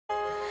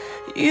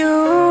You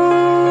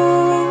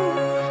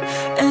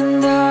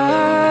and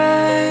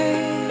I,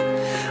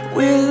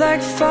 we're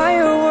like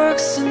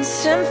fireworks and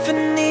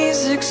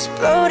symphonies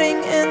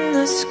exploding in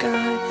the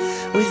sky.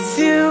 With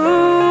you,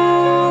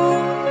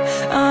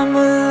 I'm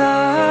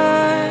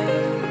alive.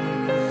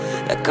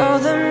 Like all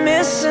the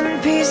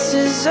missing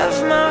pieces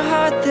of my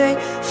heart, they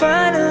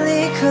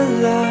finally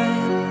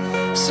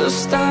collide. So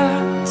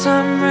stop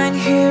time right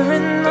here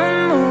in the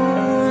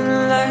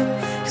moonlight,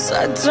 'cause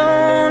I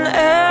don't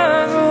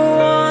ever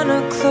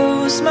wanna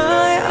close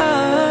my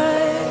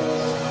eyes.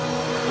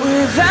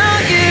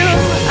 Without you,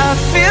 I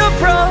feel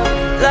broke,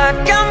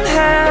 like I'm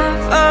half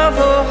of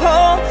a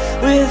whole.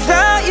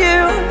 Without you,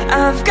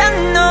 I've got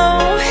no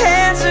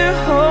hand to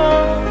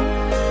hold.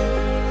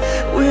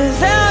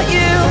 Without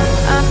you,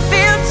 I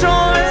feel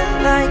torn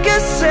like a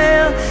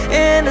sail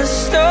in a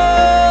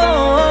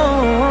storm.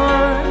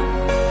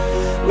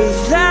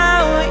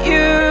 Without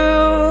you,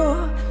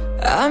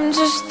 I'm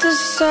just a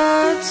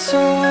sad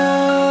song.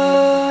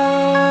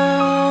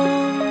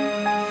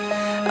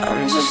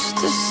 I'm just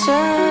a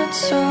sad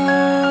song.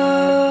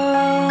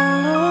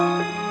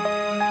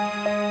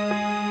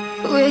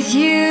 With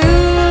you,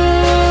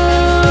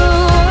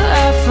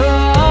 I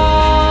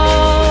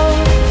fall.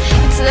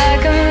 It's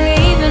like I'm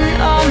leaving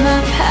all my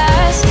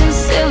past in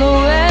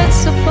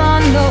silhouettes upon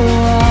the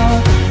wall.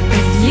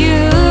 With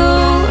you,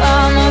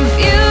 I'm a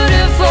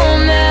beautiful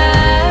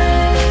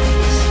mess.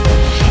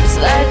 It's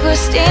like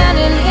we're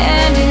standing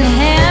hand in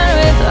hand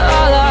with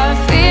all our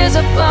fears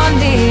upon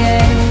the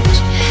edge.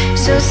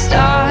 So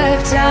stop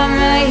time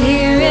right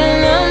here in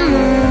the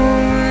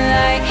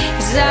moonlight,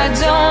 'cause I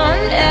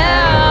don't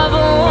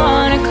ever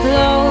wanna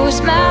close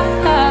my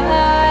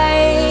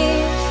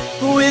eyes.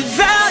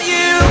 Without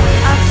you,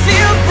 I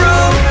feel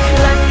broke,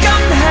 like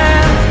I'm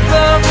half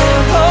of a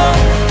whole.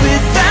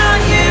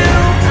 Without you,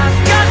 I've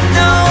got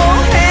no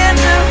hand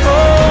to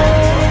hold.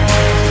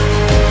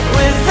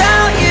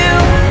 Without you,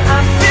 I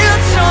feel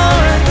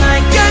torn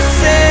like a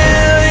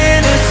sail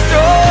in a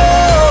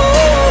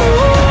storm.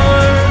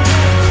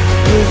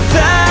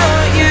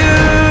 Without you,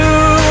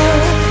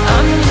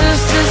 I'm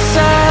just a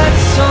sad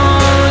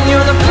song.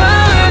 You're the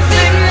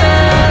perfect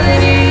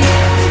melody,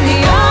 the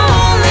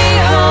only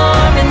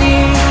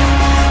harmony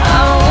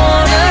I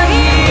wanna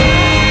hear.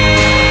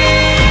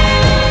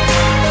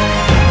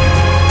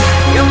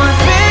 You're my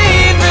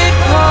favorite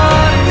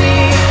part of me.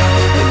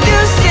 With you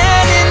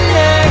standing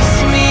next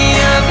to me,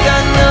 I've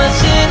got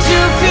nothing to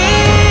fear.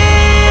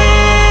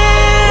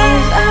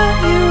 Without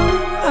you,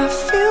 I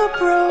feel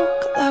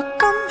broke,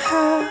 like I'm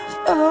half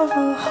of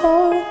a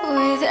whole.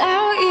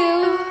 Without you,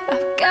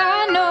 I've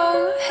got no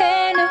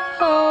hand to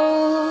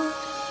hold.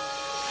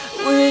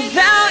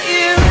 Without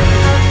you,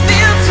 I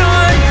feel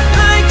torn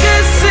like a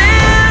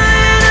sail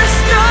in a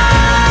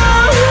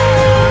storm.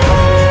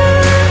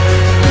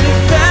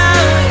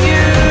 Without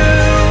you,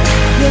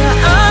 yeah,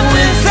 I'm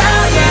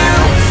without you.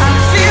 I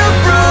feel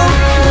broke,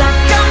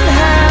 like I'm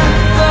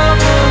half of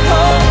a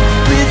whole.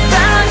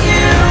 Without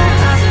you,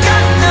 I've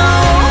got no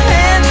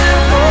hand to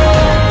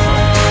hold.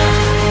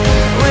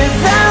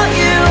 Without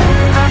you,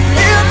 I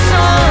feel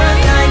torn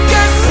like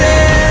a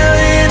sail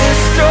in a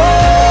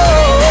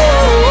storm.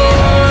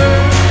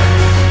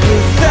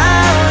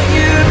 Without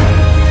you,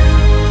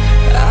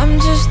 I'm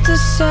just a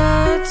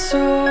sad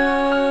song.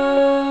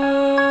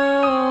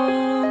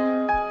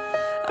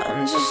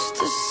 I'm just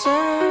a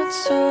sad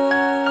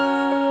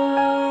song.